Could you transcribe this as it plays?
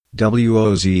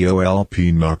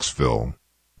WOZOLP Knoxville,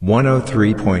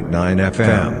 103.9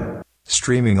 FM.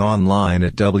 Streaming online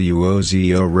at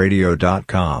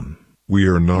WOZORadio.com. We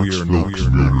are Knoxville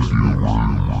Community.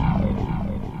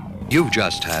 You've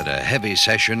just had a heavy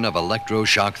session of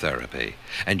electroshock therapy,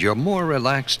 and you're more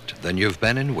relaxed than you've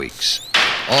been in weeks.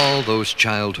 All those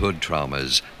childhood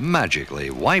traumas magically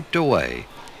wiped away,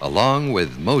 along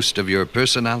with most of your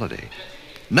personality.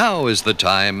 Now is the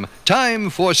time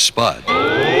for Spud.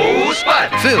 Oh,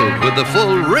 Spud! Filled with the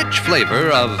full, rich flavor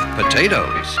of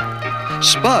potatoes.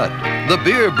 Spud, the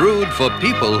beer brewed for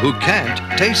people who can't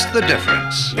taste the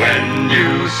difference. When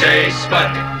you say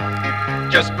Spud,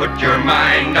 just put your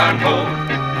mind on hold.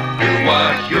 Do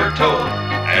what you're told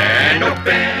and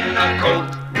open a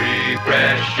cold,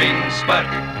 refreshing Spud.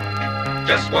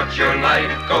 Just watch your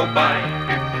life go by.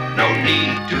 No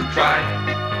need to try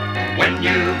when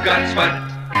you've got Spud.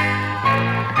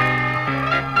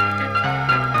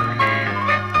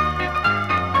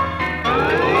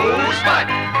 Oh, Spud!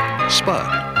 Spud,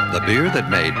 the beer that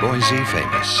made Boise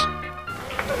famous.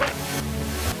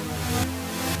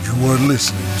 You are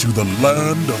listening to the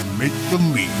Land of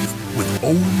Make-Believe with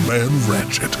Old Man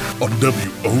Ratchet on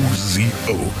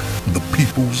WOZO, the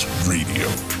People's Radio.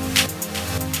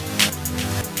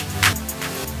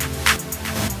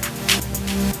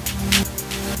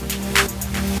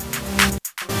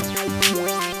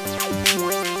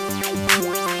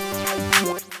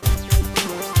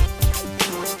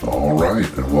 All right,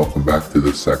 and welcome back to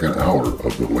the second hour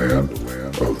of the Land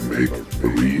of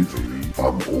Make-Believe.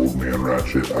 I'm Old Man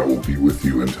Ratchet. I will be with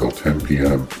you until 10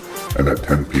 p.m. And at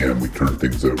 10 p.m. we turn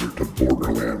things over to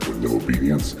Borderland with No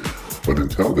Obedience. But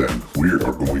until then, we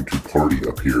are going to party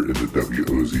up here in the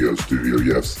WOZO studio.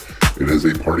 Yes, it is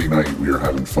a party night. We are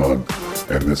having fun.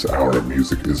 And this hour of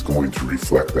music is going to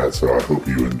reflect that. So I hope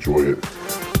you enjoy it.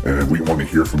 And we want to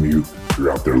hear from you. If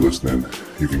you're out there listening,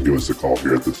 you can give us a call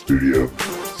here at the studio.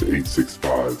 It's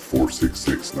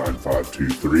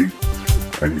 865-466-9523.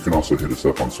 And you can also hit us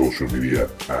up on social media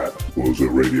at Wozo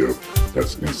Radio.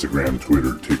 That's Instagram,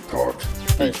 Twitter, TikTok,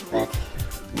 Facebook.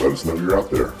 Let us know you're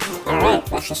out there. Alright,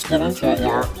 let's just get into it,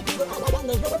 y'all.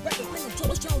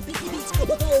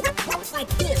 Like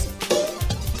this.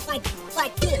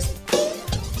 Like this.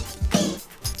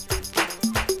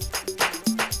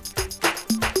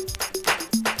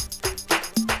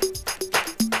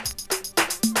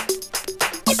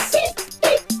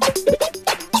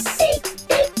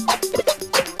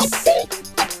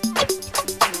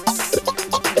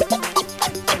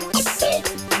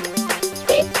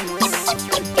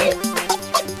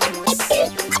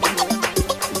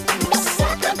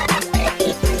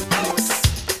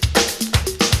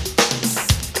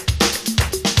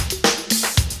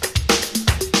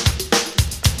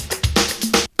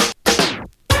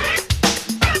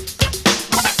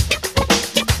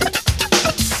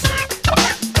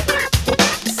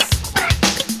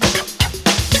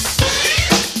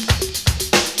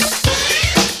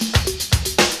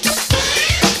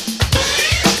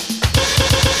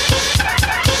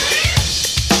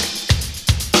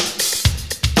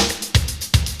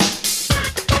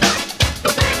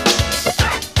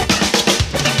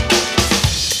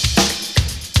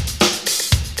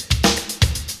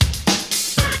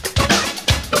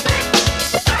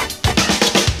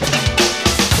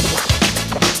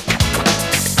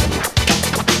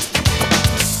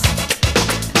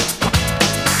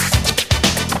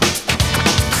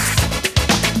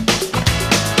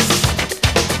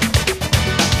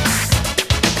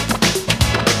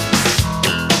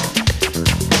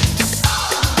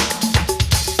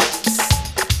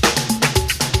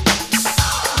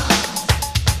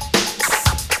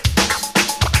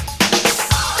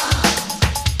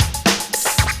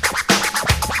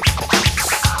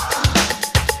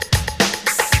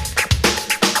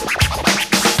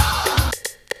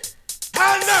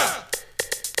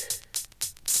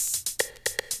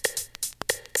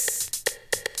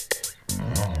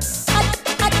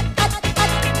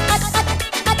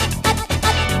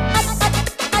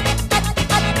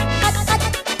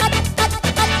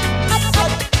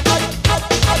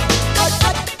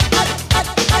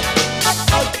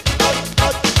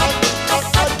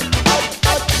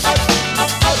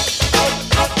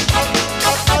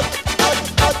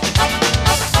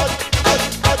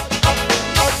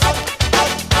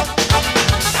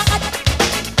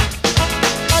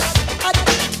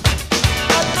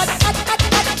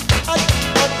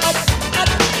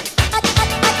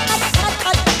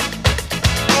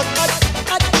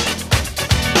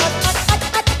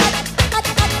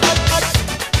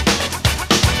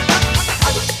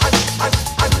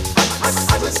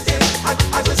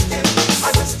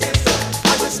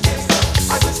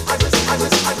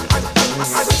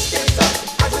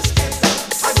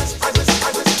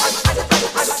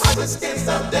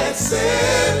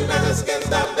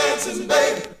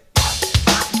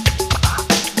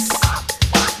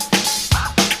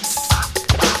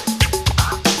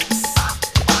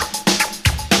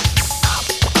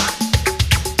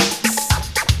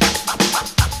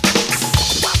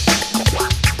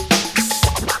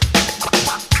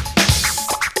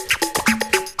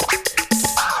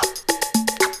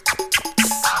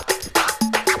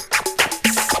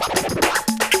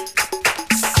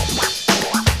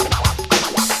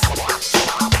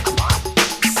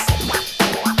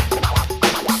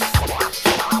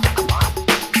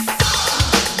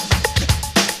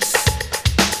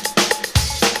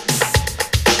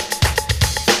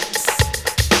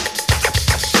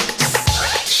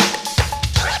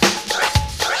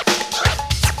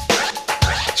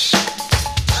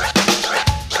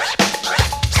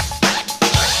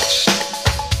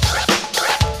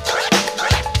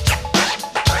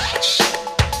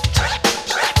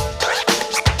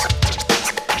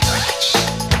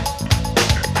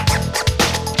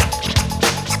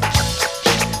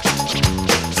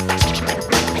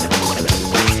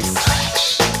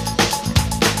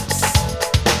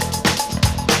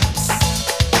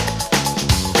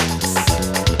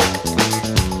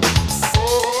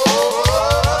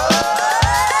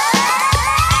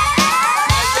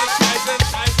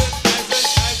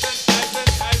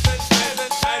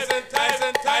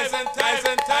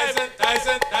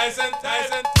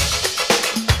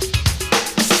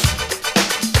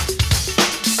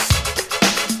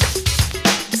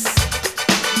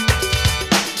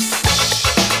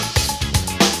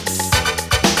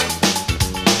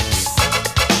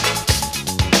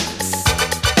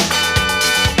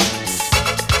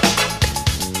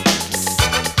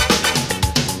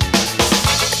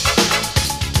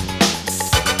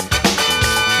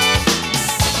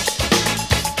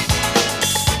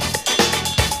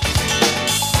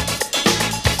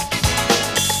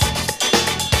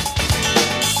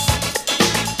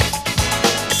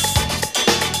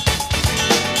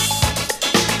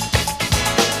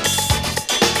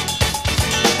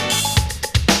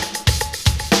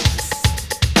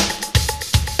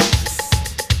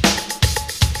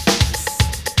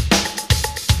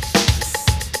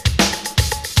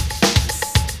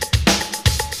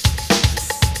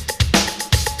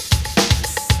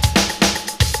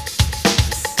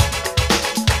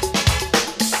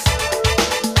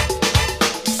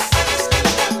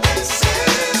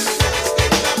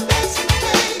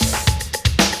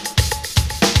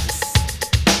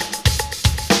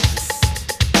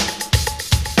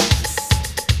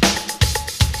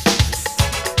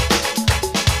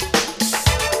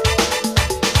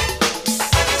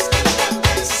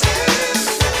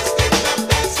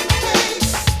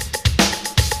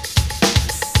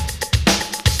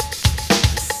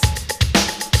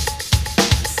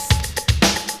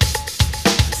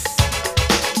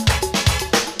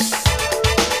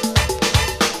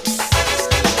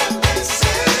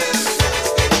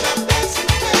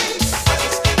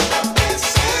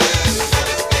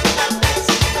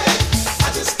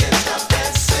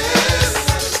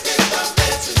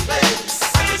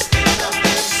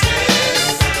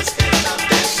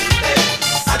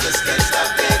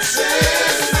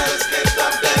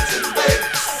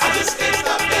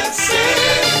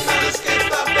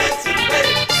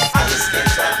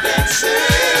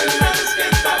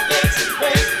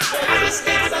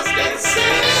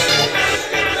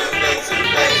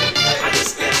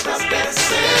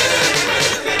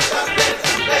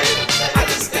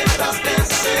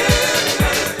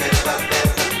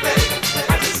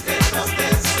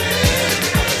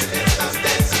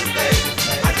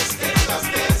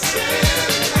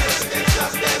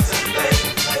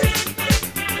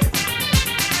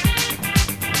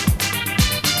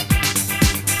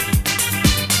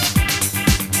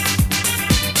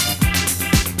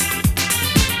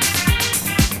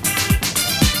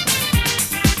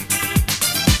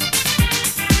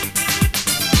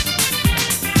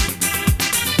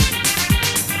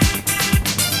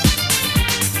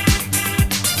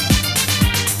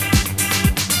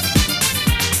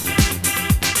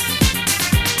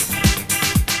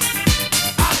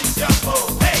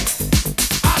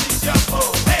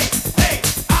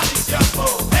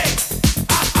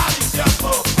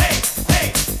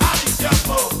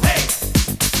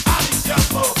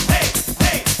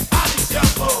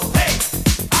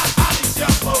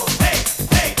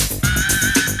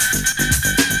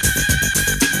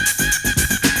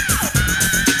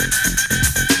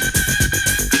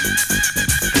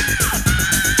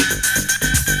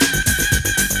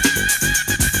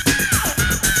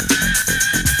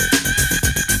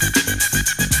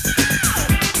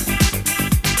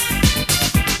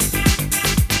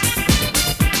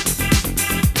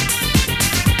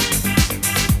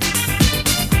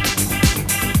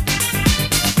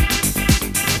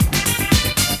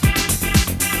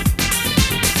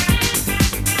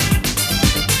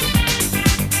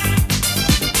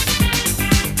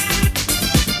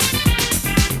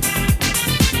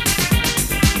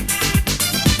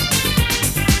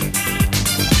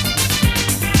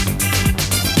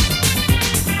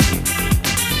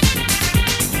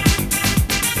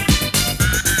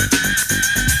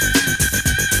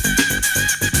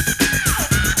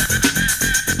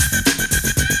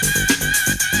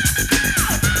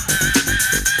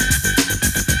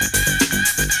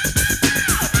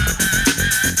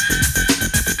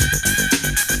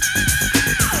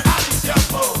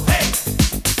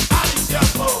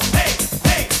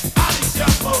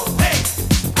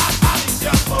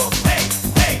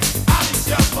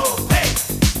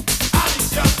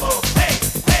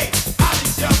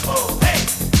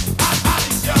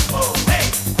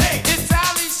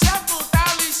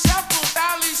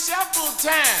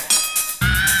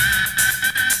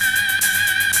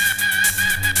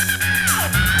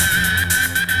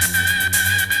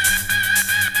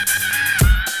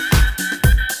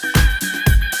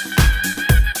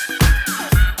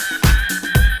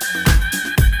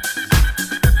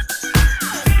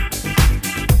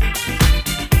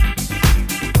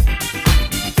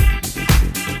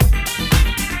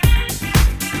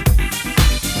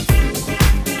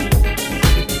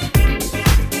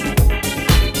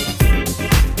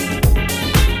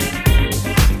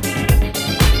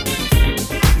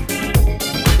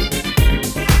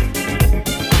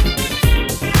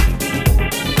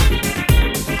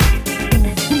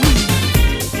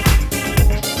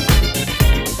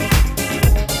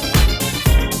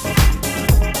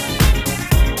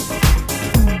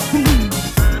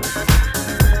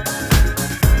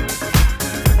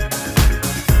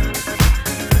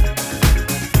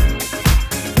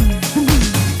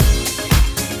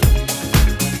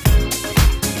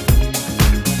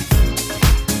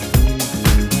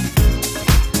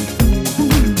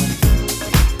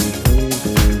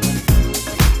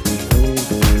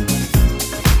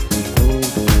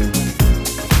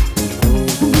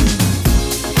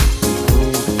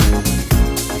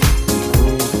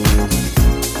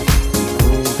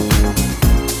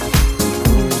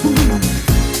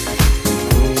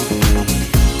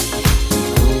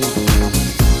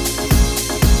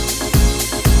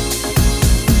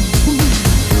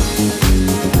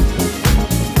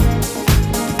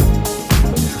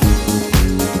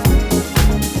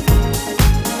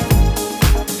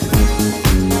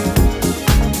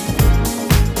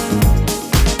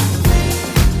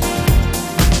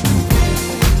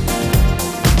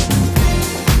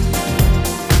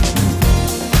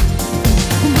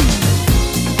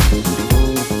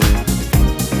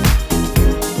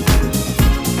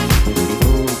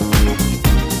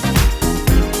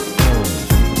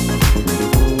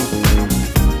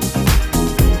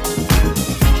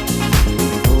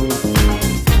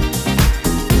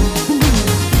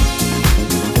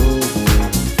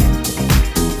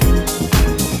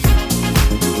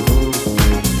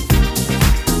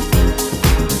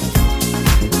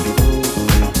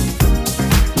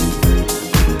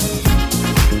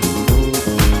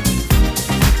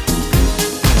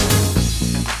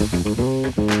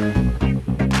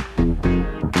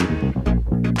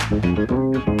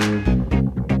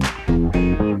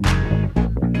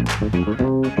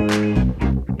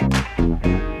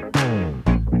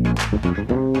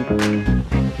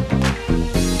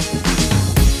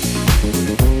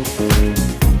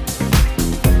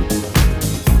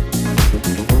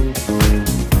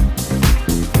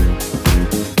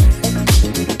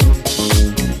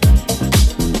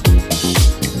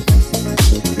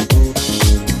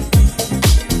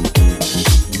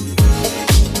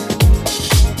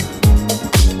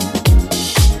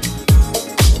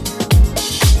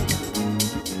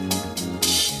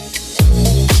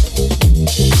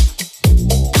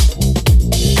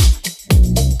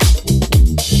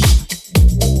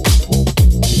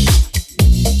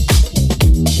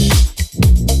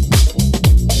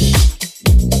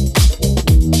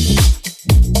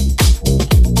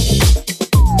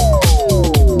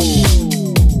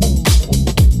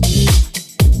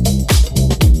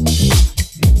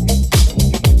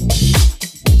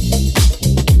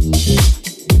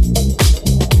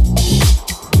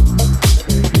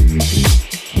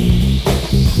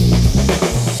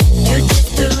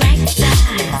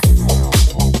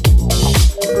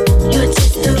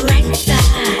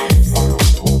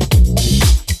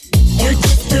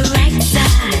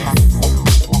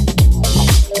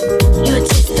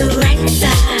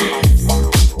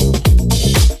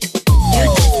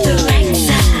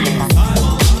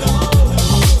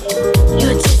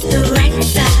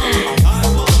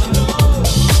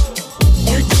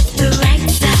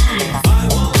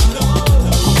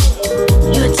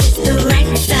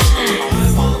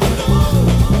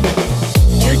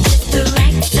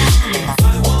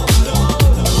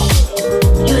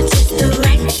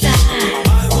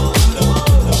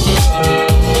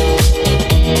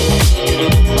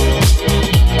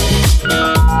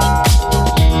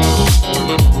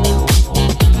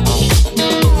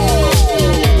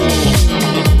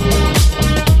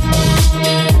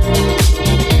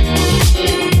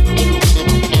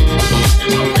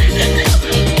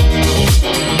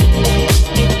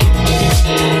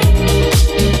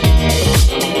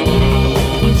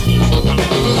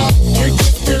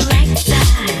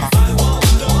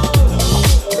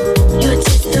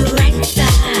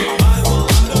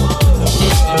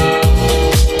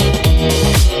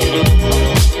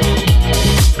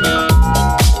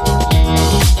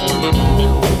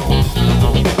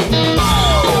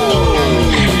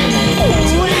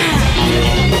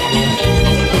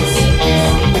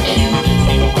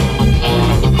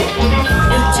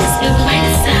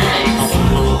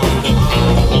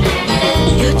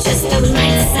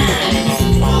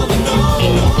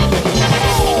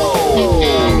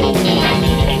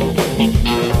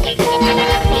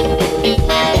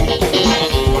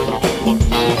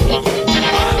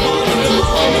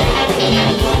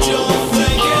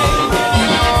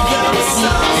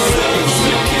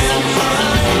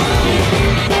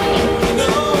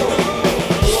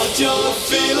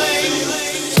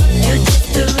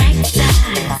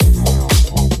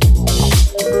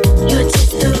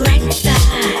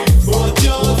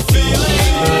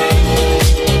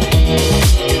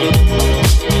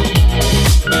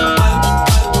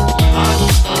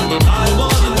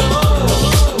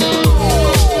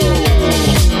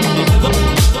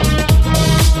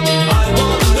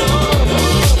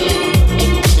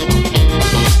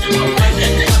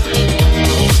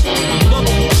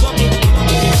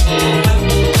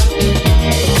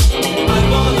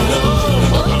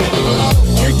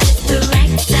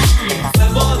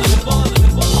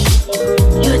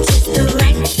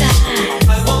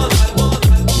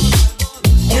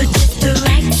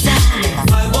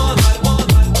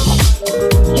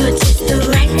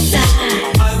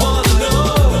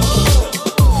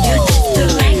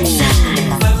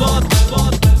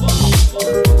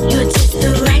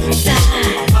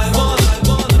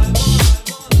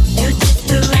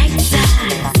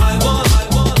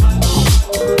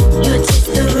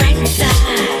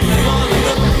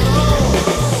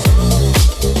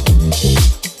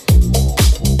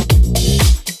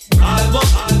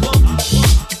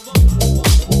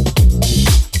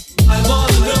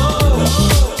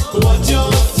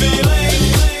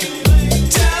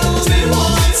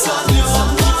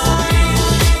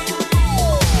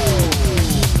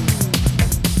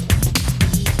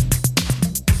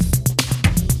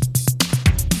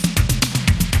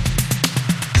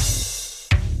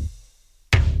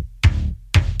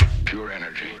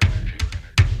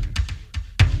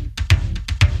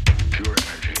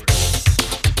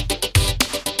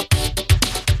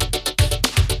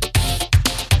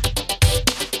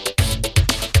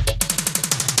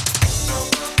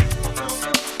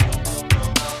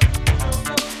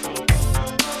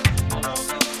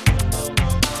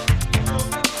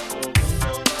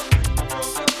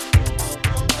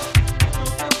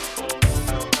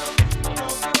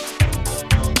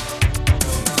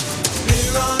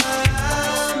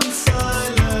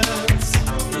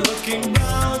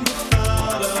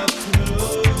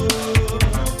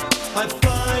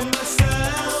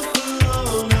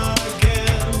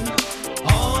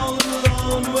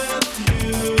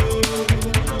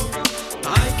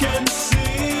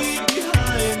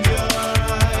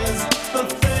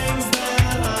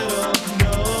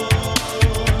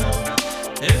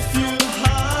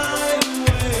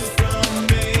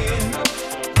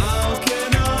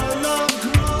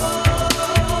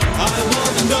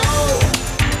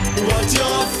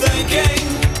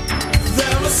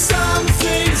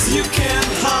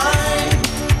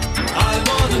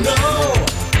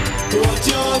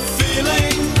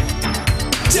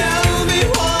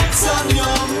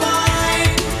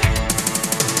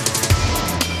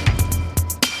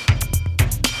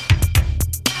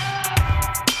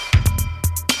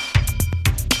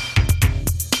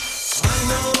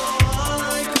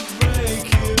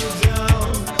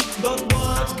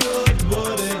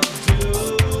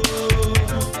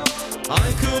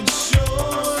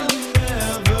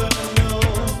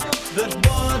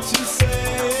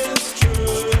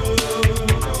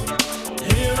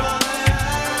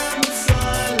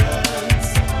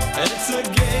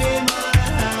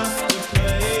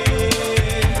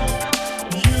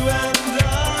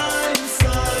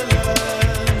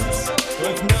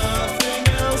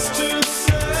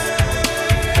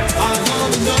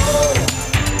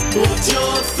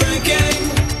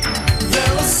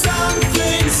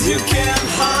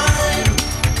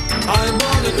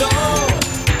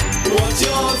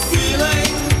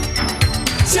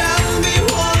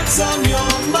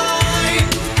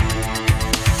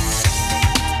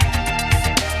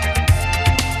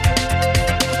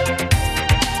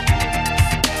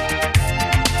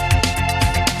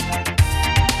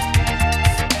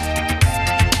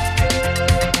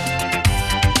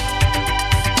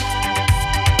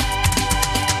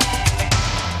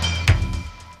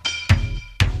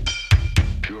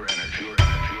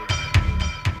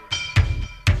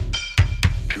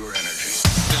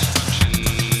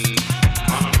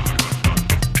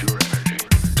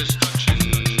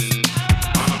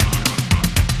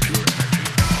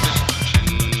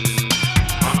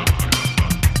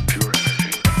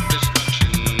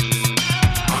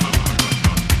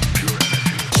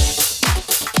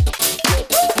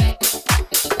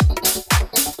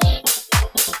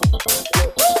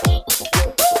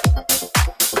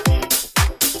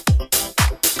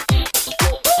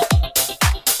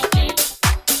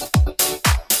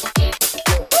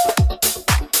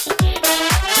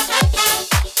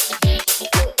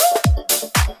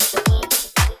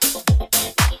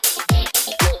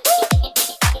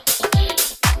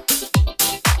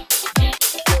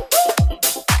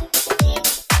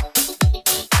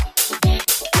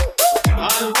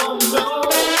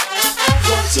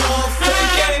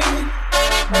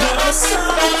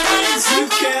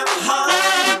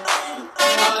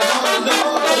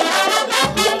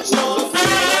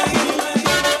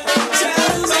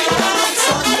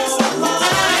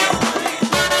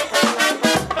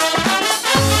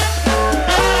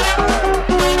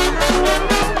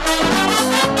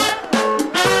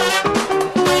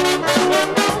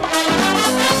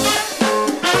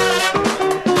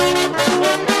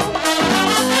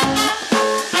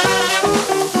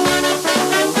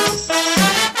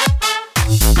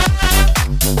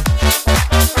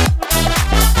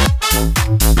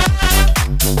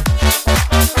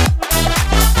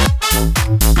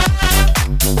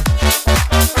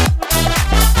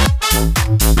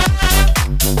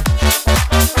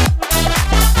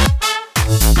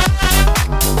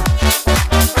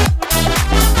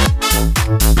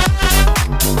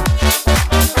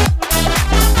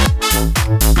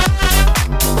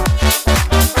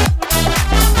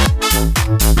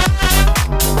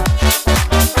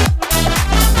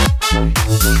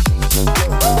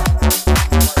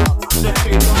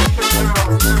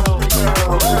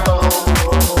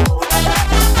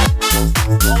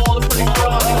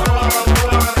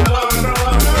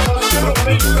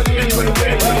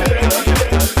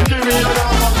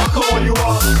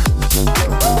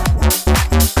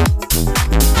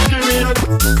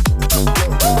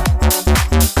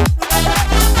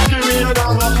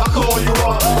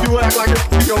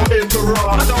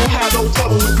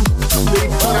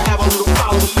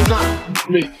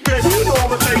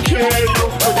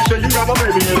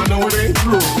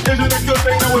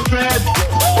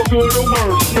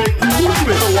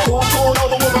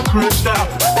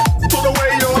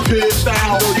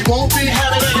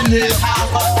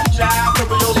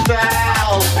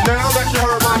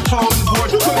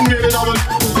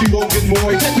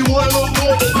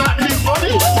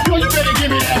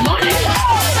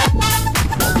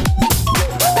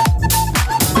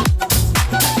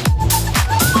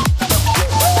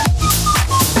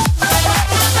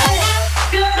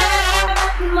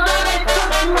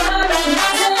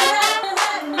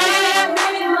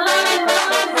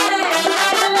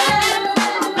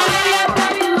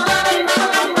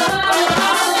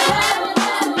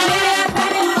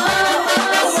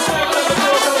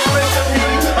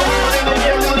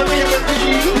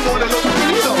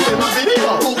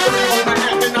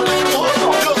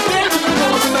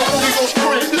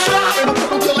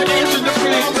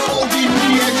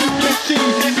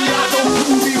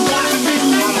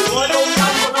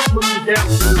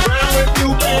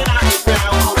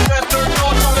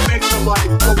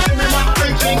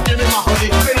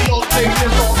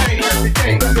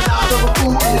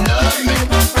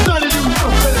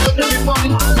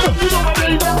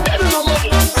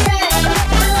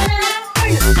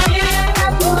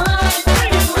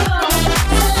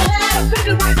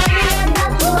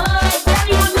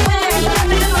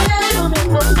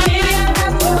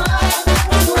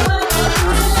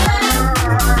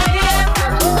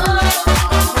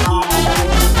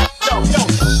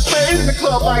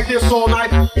 dance all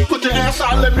night. Put your ass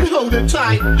out, let me hold it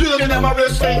tight. You looking at my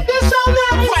wrist, saying, this all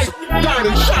night. White,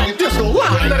 diamond, shiny, disco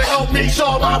line. Better help me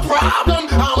solve my problem.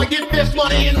 I'ma get this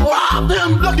money and rob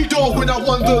them. Lucky dog when I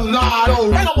won the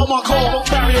lotto. Hang up on my call,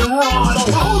 carrying rod.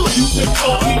 Oh, you can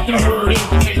call me dirty.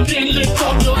 And then lift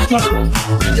up your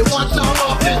skirt. You want some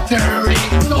up and dirty.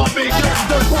 No big shirt,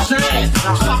 dirt, push your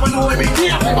ass. Stop annoying me,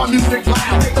 yeah, make my music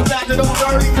loud. Take the back to those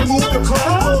dirty to move the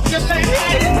crowd. Just say,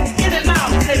 hey, get it now.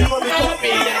 Hey, you want me to be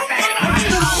that bag.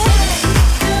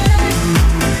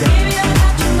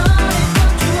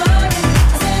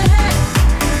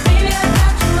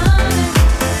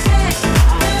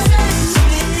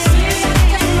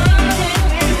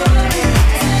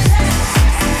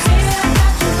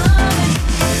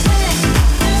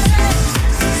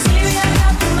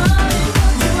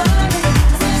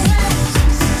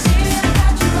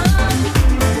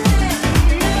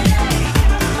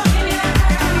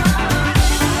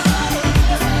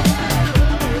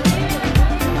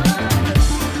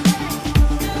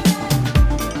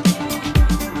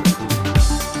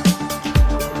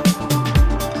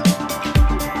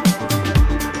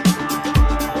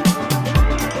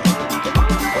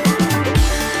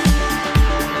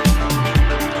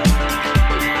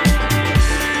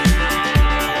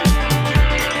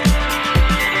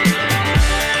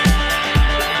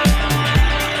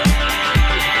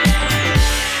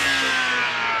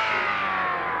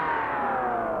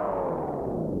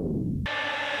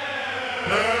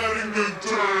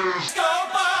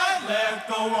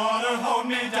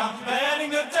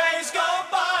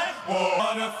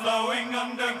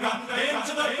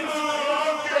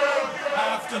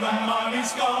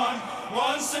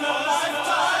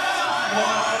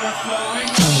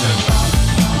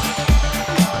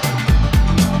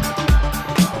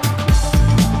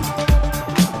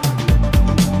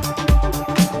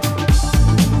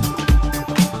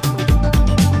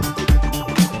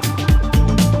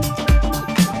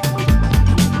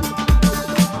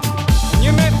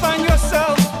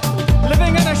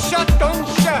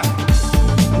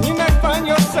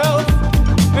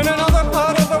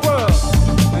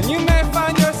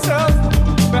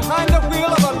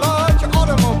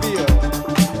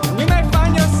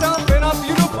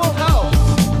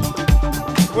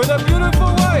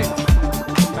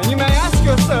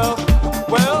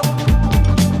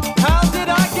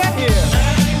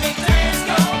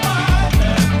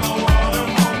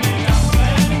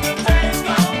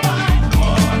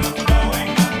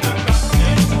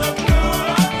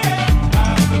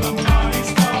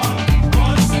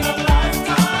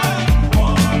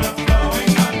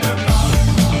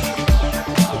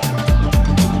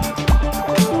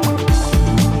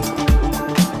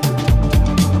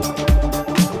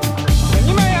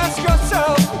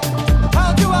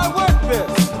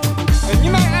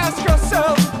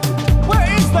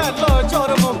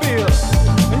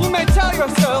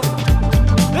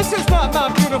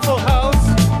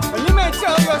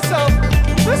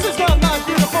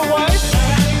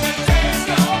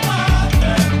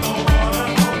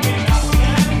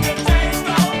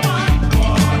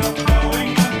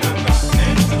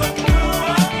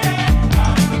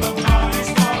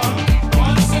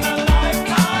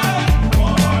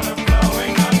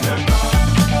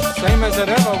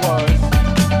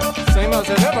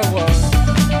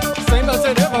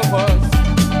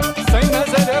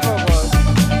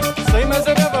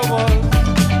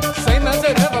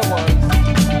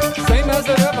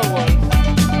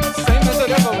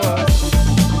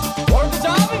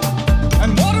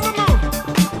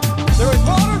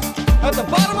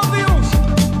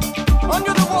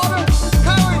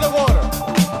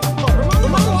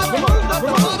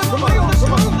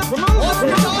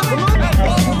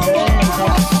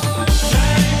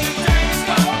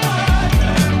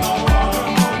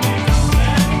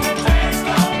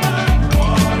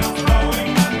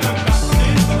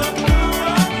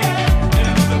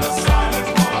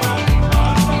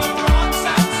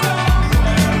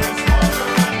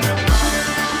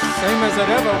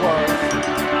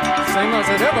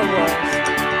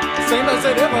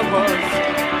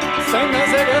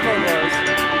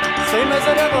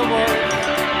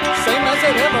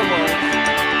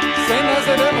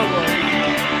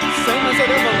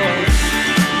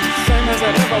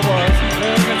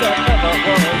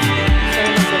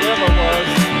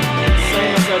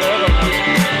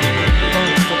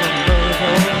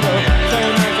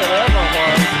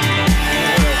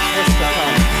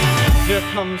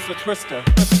 Comes the twister.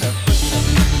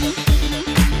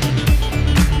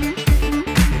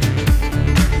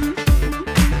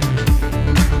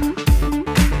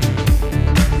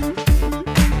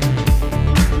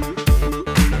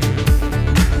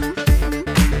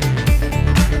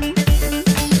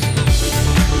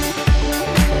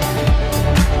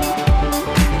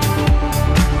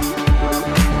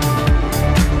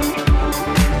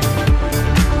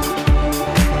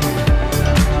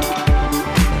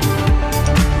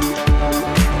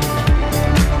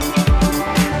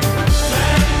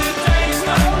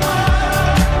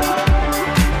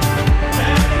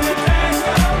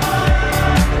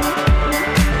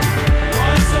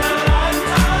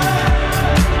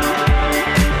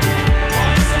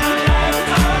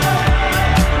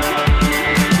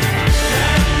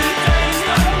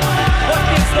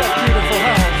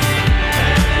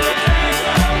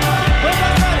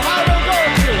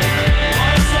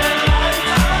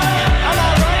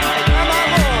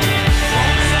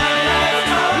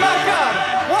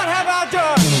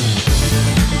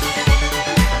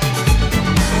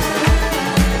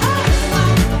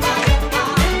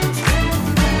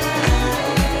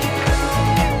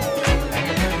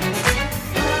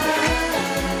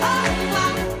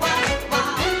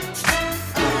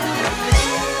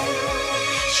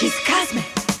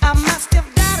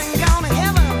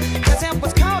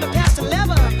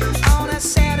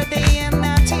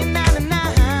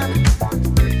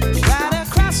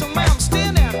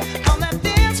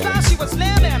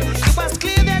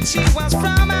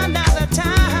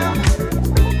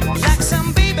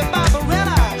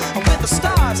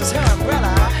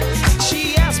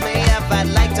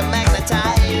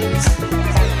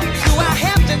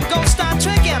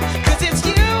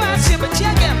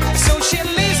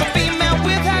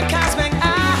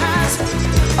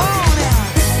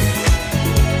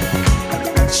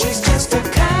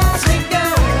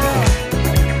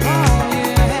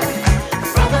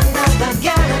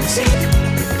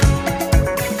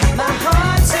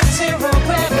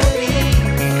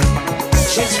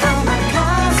 from a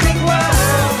cosmic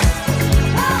world.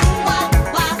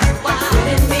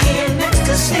 Putting me in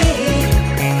ecstasy.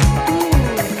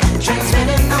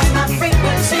 Transmitting on my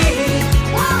frequency.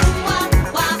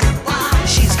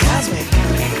 She's cosmic.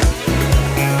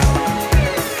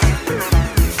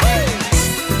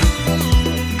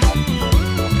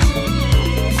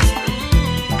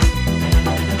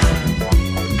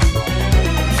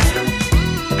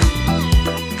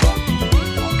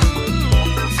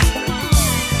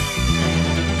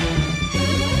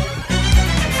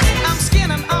 I'm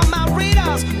scanning all my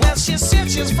radars. Well, she said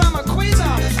she's from a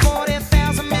quasar,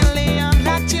 40,000 million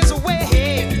light years away.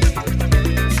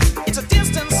 It's a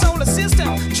distant solar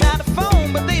system. Try to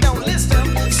phone, but they don't list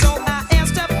them. So I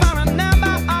asked her for a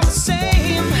number all the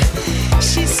same.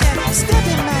 She said, step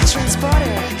in my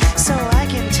transporter so I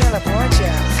can teleport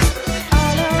you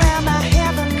all around my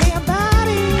heavenly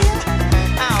body.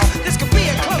 Oh, this could be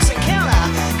a close encounter.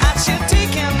 I should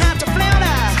take him out to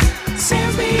flounder.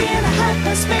 Sends me in a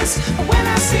hyperspace when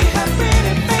I see her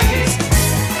pretty face.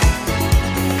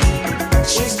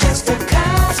 She's just a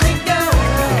cosmic girl.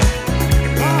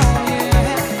 Oh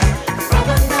yeah, from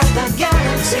another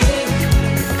galaxy.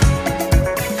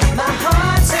 My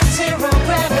heart's at zero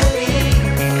gravity.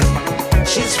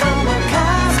 She's from a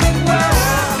cosmic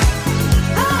world.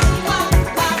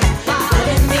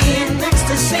 Putting me in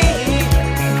ecstasy.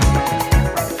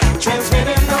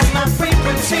 Transmitting on my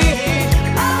frequency.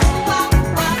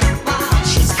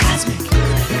 She's cosmic.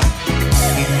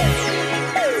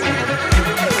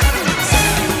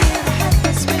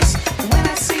 When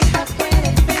I see her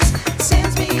pretty face,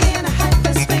 sends me in a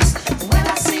hyperspace. When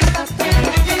I see her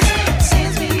pretty face,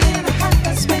 sends me in a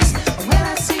hyperspace. When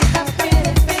I see her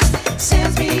pretty face,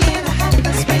 sends me in a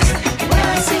hyperspace. When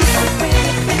I see her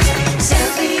pretty face,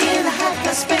 sends me in a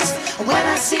hyperspace. When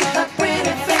I see her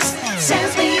pretty face,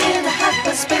 sends me in a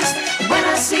hyperspace. When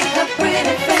I see her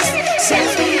pretty face,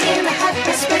 sends me in a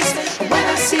hyperspace. When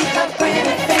I see her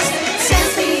pretty face,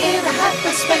 sends me in a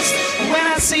hyperspace. When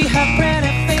I see her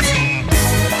pretty face,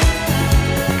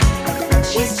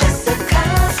 she's just a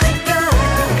cosmic girl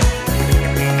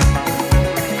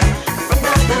from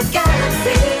another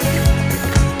galaxy.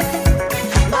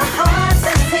 My heart's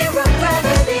at zero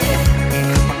gravity.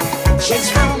 She's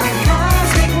from a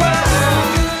cosmic world.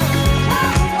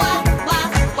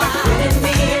 Putting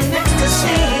me in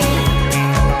ecstasy.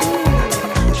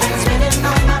 Transmitting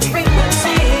on my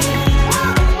frequency.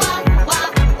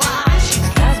 She's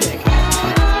cosmic.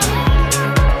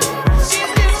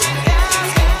 She's just a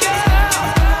cosmic girl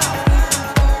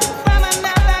from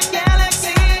another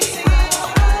galaxy.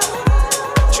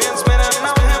 Transmitting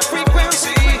on her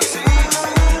frequency.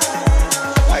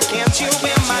 Why can't you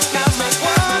be my cosmic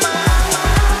woman?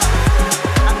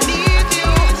 I need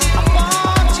you, I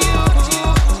want you.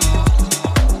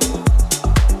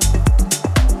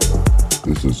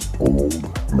 This is Old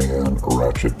Man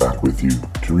Ratchet back with you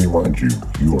to remind you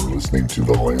you are listening to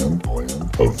the land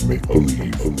of make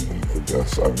believe.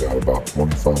 Yes, I've got about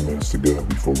 25 minutes to go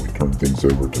before we turn things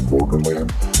over to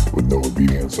Borderland with no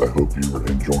obedience. I hope you're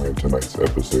enjoying tonight's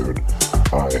episode.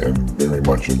 I am very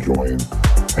much enjoying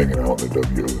hanging out in the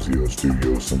WOZO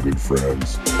studio with some good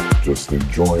friends, just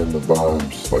enjoying the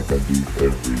vibes like I do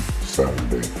every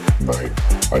Saturday night.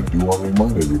 I do want to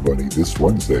remind everybody this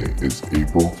Wednesday is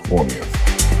April 20th.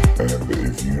 And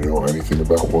if you know anything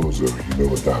about Wozo, you know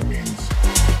what that means.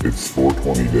 It's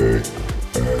 420 day,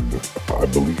 and I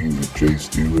believe Jay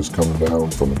Stu is coming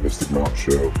down from the Mystic Mount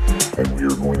show, and we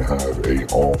are going to have a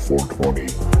all 420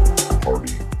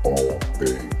 party all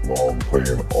day long,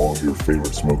 playing all your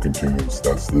favorite smoking tunes.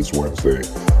 That's this Wednesday,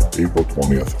 April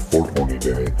 20th, 420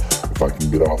 day. If I can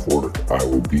get off work, I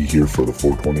will be here for the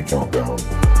 420 countdown.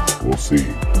 We'll see.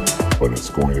 But it's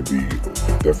going to be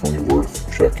definitely worth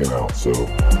checking out. So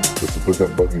just to put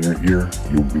that bug in your ear,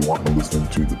 you'll be wanting to listen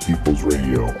to the People's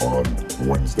Radio on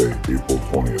Wednesday, April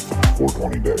 20th,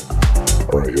 420 day.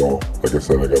 All right, y'all. Like I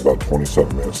said, I got about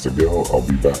 27 minutes to go. I'll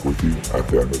be back with you at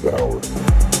the end of the hour.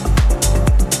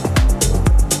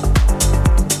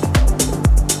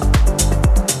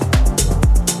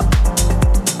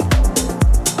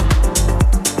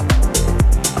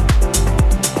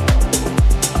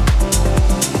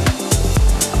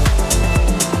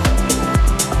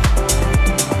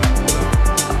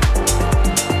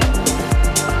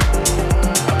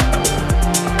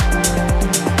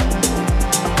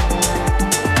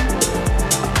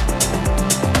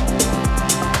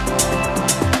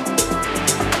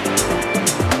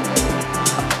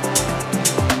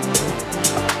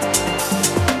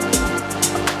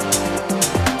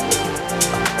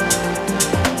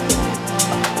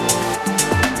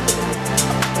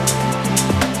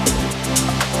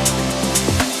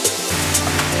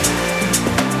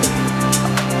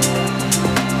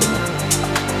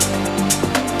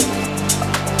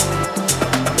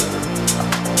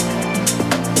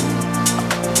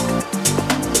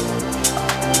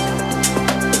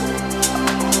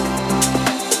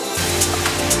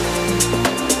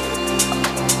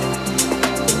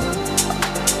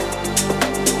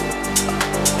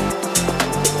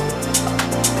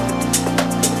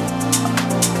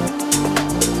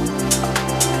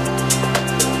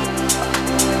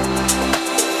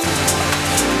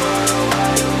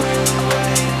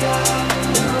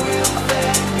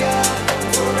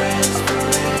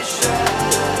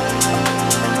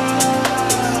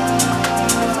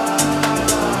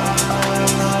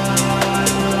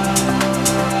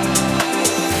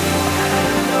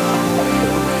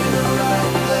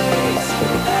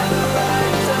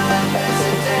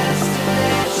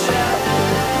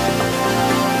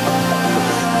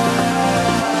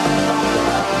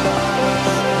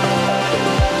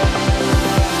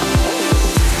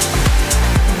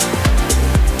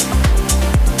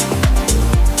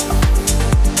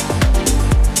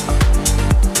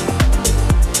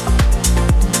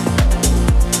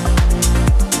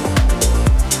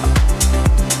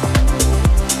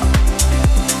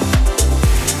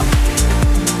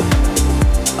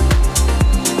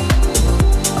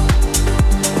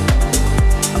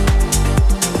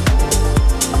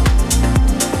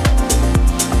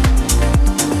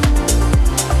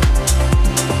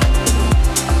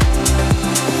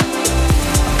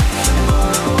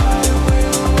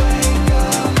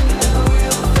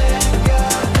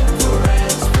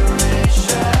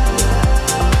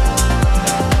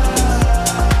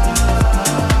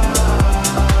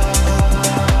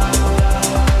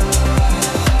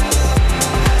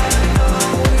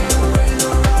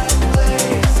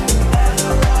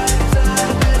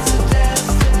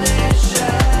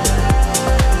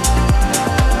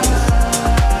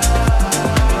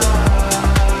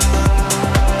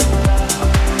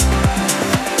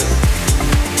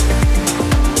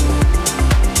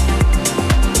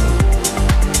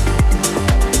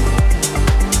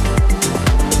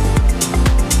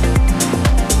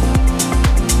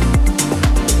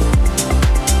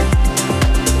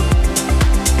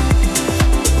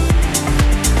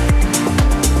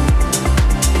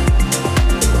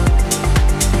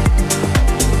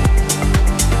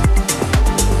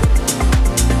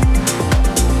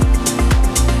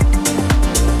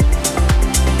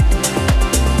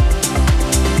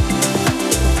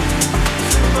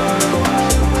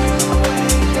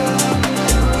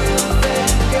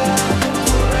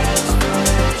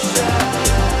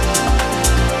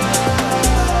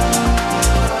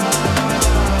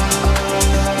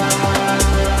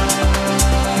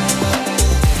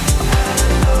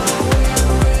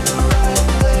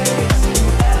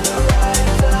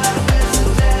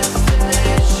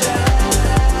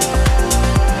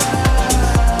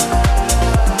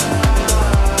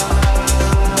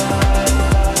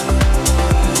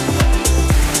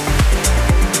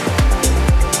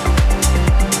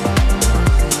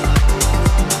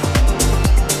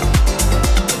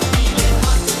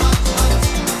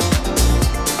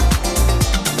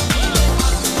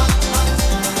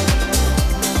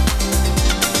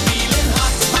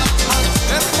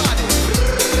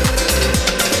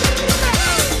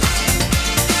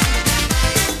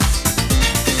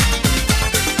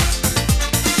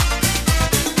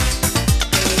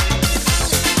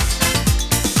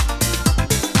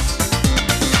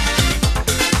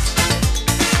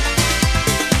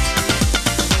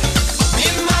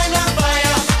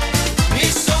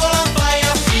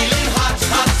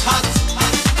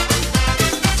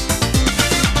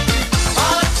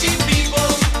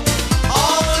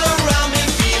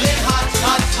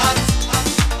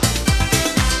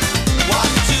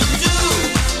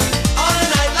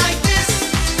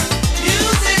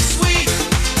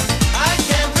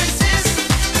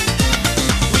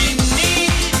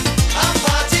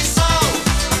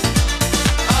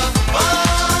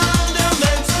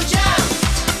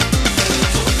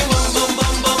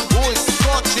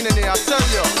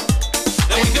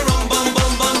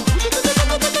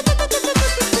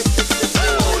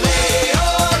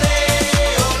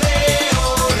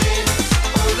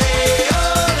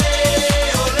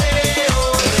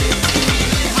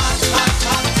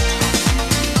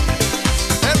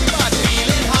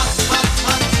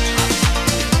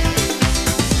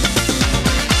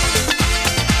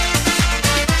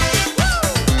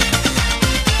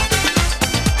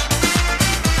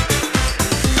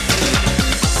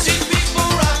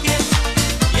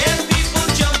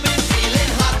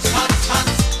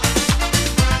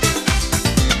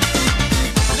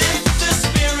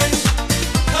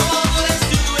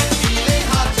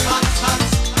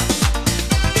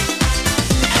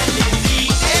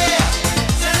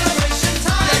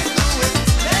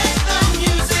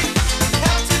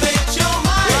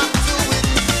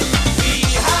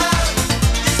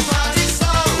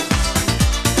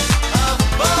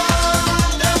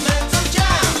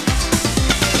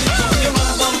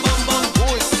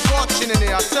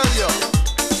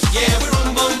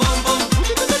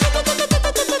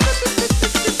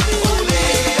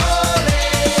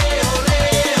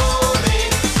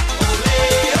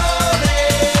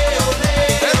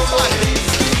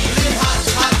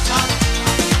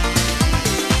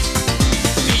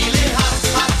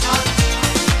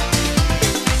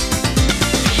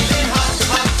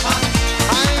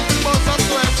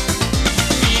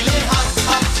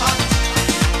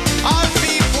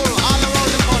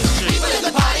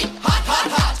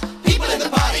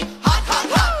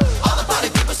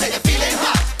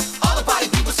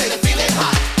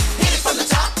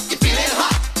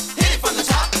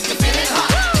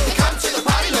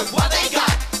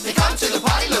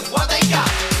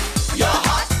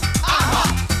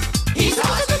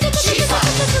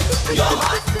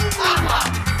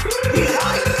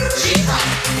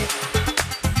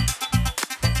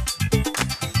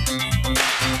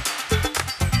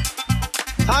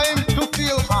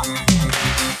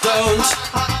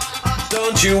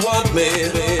 Don't you want me?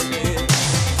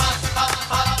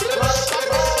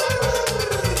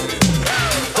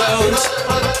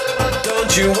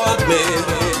 Don't you want me?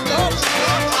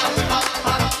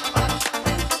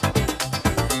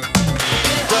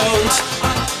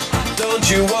 Don't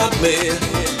you want me?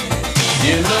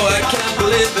 You know I can't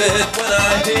believe it when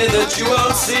I hear that you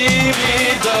won't see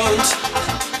me.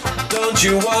 Don't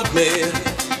you want me?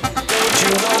 Don't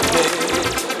you want me?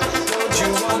 Don't you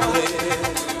want me?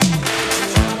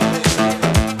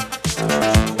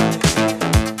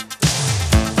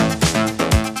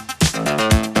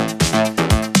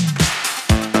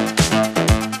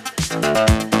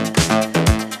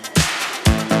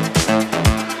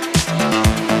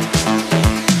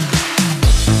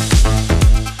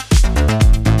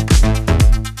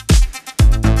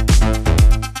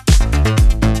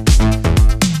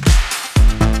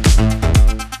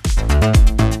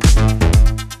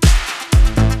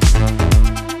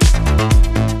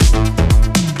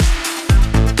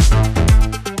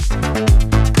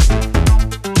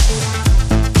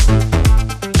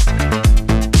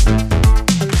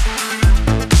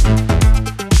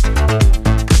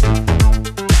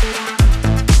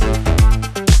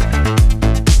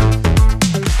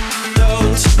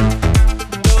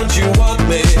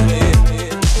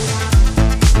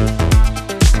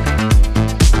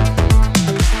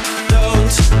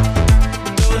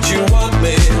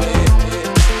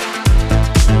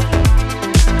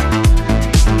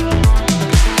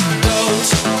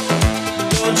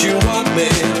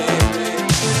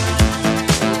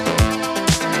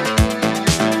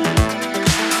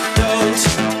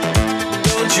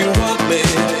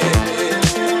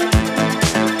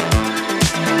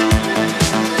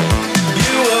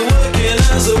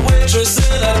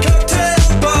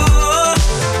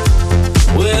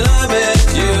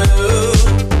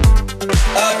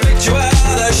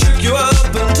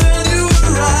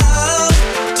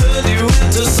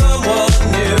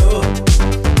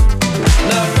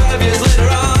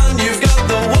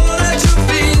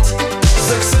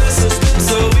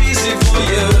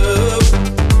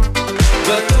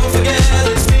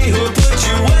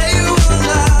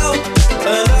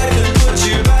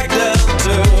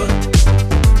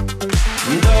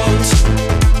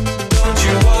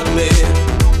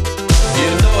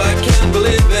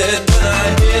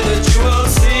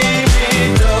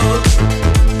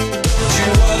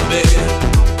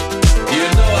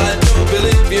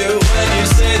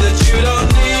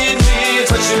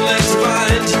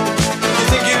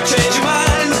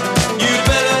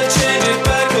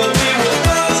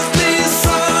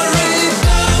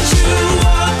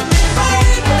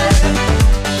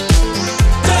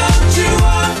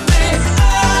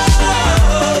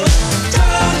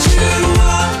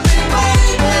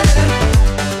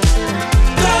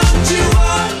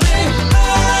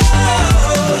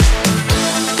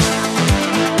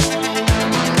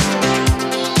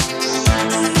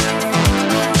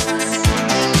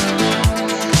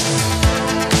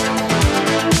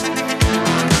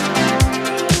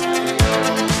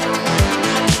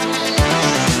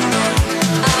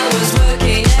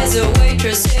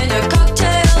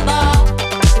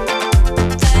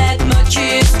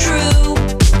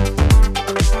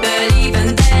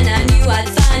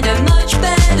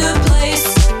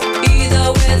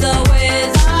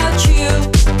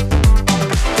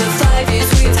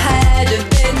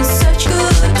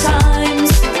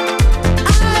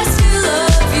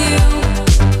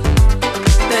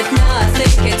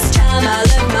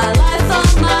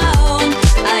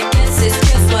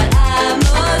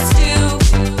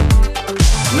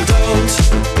 Don't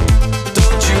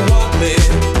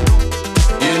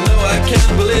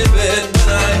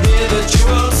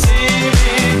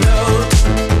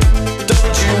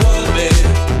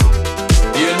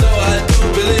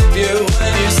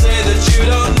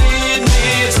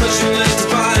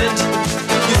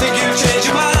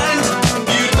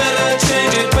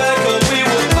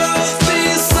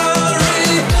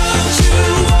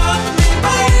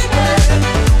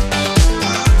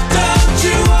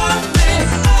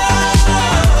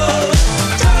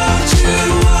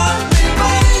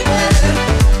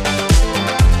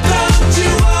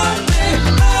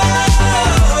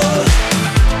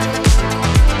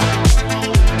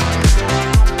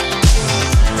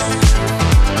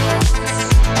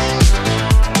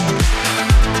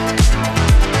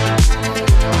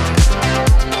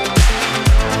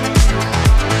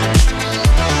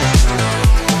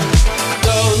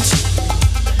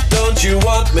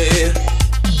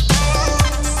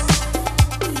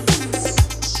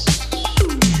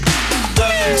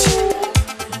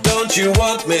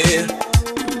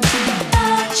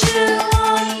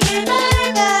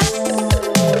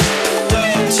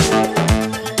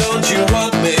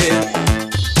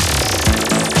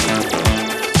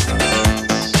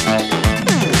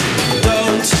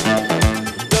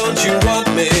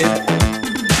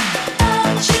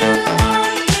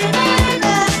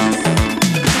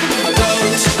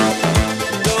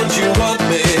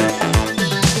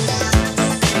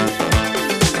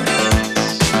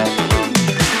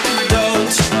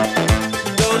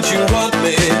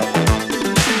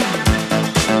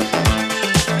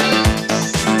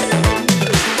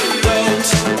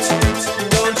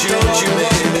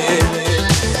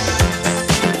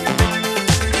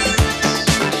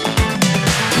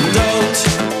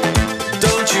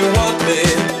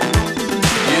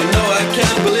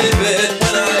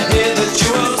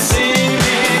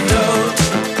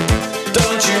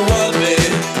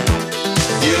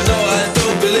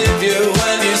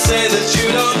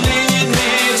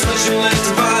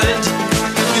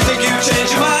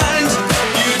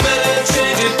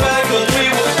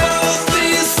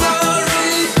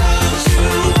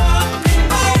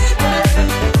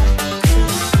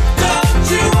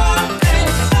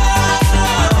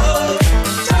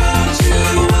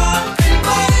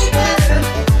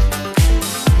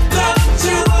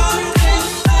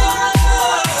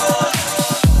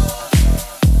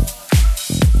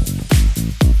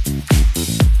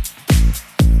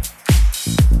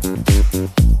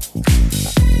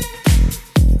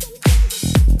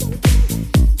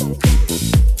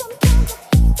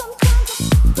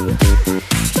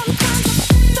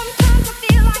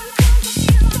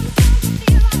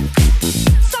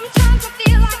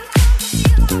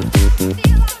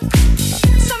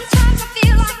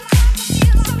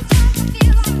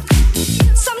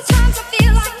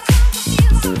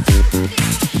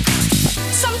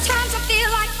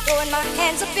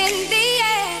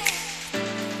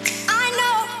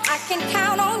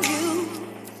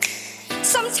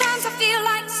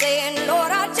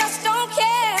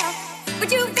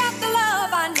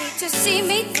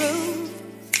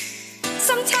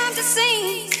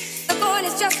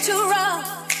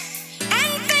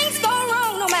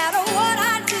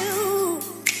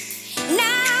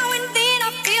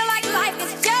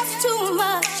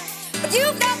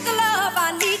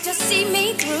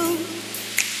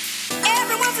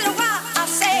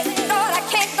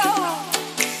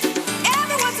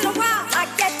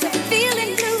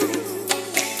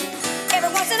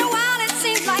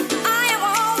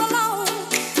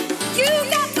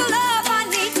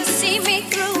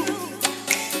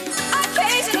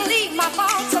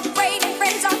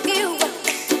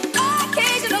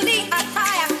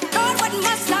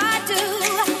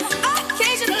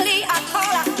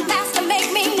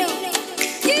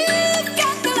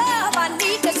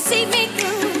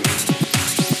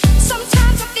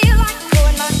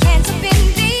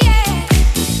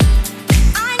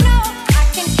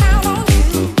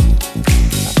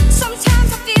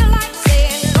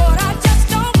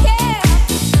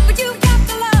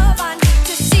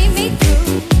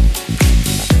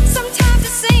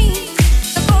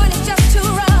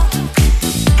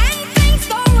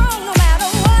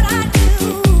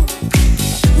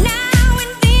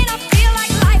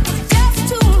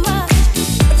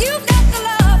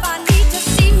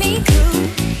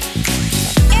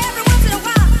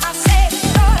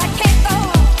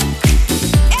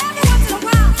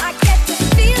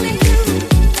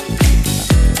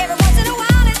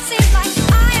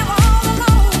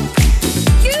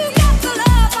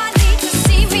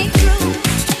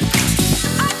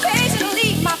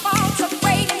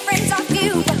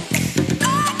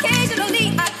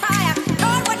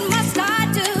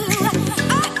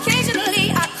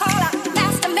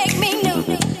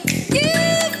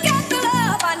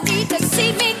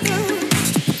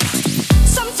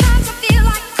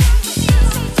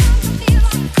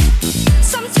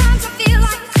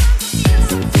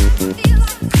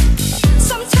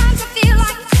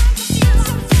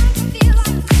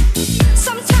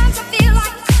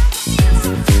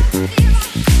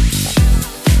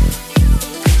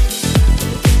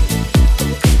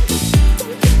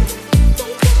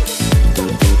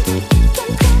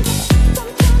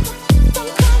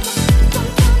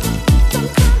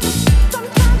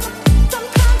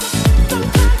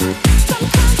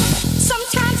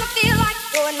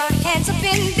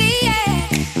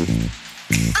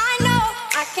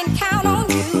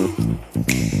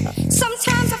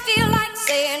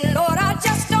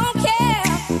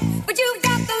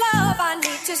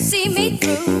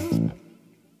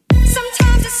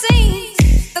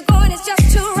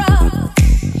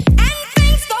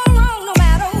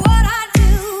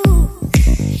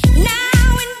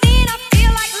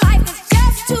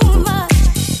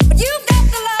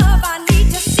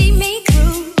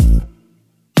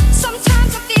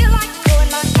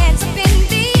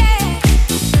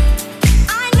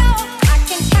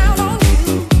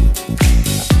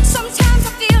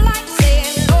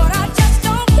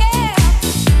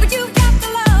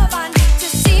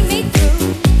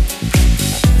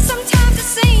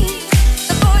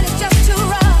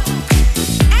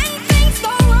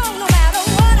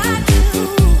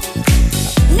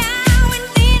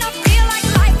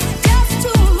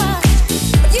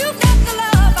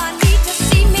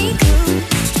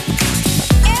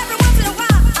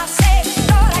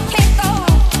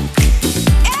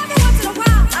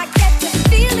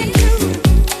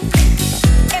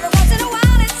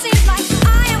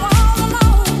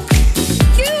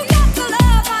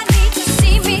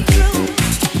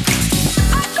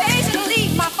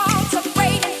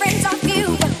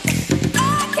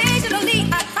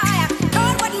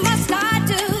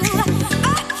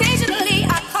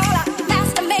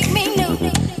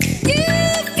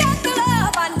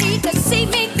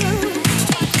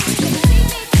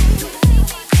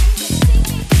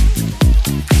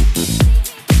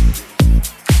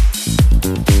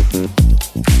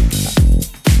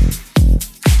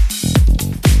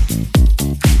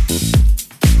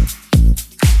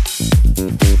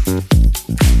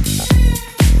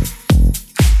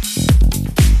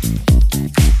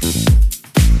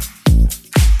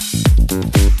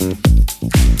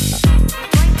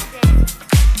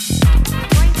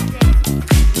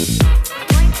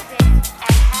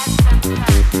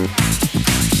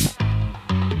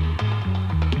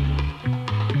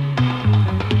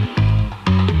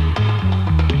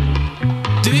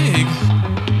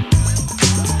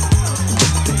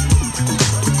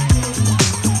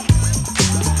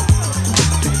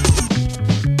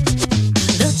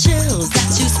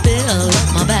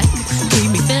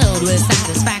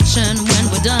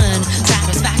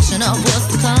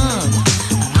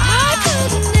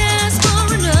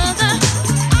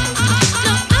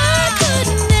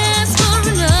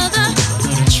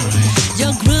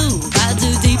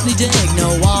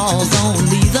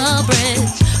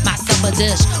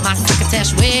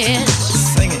flesh wish.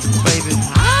 Sing it, baby.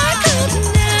 I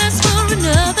couldn't ask for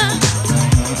another.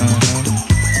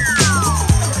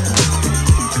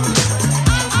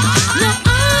 No,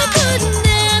 I couldn't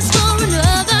ask for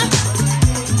another.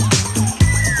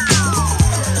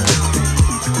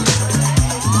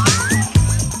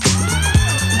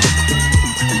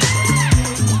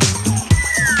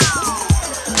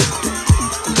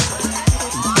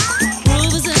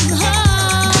 Groove is in the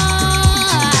heart.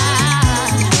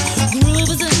 Groove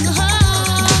is in the heart.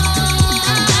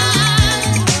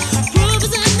 Groove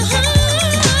is in the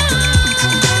heart.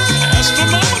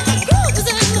 Astronomical. Groove is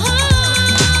in the heart.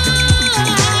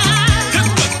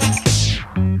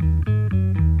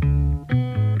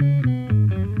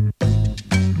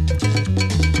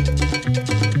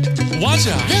 Watch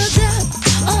out. The depth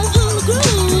of who the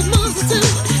groove moves us to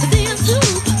the nth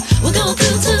hoop. We'll go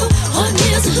through to what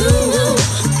is a who.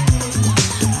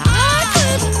 I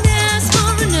couldn't ask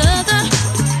for another.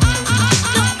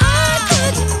 No, I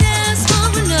couldn't ask for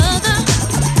another.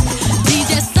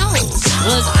 DJ Soul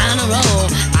was on a roll.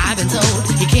 I've been told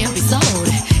he can't be sold.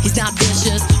 He's not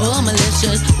vicious or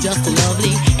malicious, just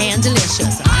lovely and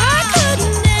delicious. I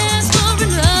couldn't ask for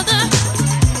another.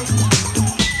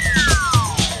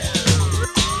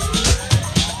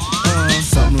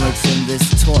 Something lurks in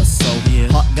this torso.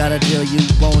 Heart got a deal you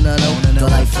wanna know.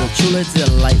 Delightful, truly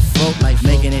delightful.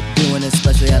 Making it, doing it,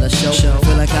 especially at a show.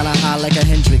 Feeling kinda high like a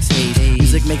Hendrix haze.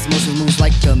 Music makes motion moves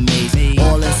like a maze.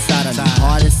 All inside of me,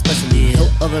 heart especially.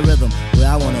 Hilt of the rhythm, where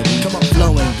I wanna be. Come on,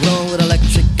 flowing, glowing with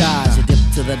electric eyes. You dip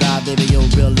to the dive, baby, you'll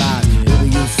realize. Baby,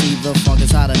 you'll see the funk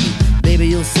inside of me. Baby,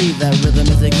 you'll see that rhythm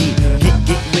is the key.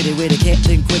 Get witty, can't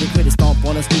think, quit it. Stomp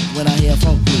on the street when I hear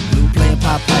funk blue. Playing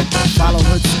pop pipe, follow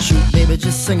her to shoot. Baby,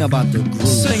 just sing about the groove.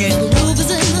 Sing it. Groove is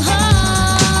in the heart.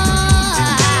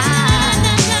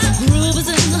 Groove is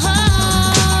in the heart.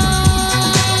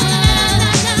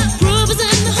 Groove is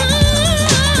in the heart.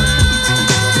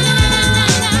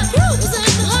 Groove is in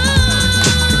the heart.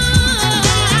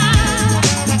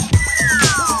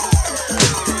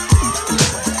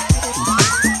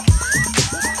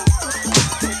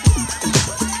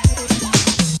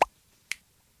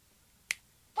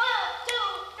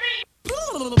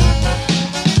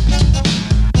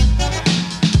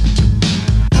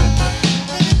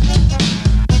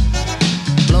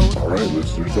 Alright,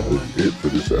 listeners, that is it for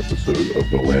this episode of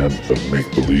The Land of Make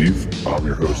Believe. I'm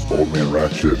your host, Old Man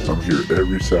Ratchet. I'm here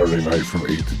every Saturday night from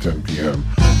 8 to 10 p.m.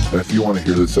 And if you want to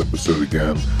hear this episode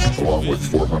again, along with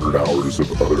 400 hours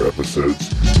of other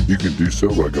episodes, you can do so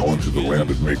by going to The Land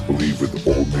of Make Believe with the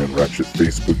Old Man Ratchet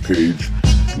Facebook page.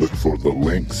 Look for the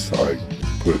links. I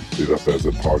put it up as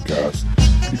a podcast.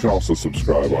 You can also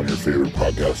subscribe on your favorite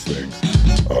podcast thing,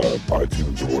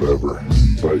 iTunes or whatever.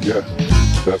 But yeah,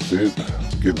 that's it.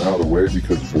 Getting out of the way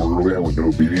because Borderland with No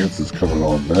Obedience is coming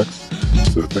on next.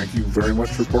 So thank you very much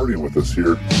for partying with us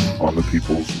here on the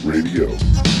People's Radio.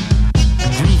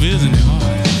 Groove is in the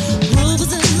heart. Groove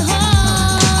is in the heart.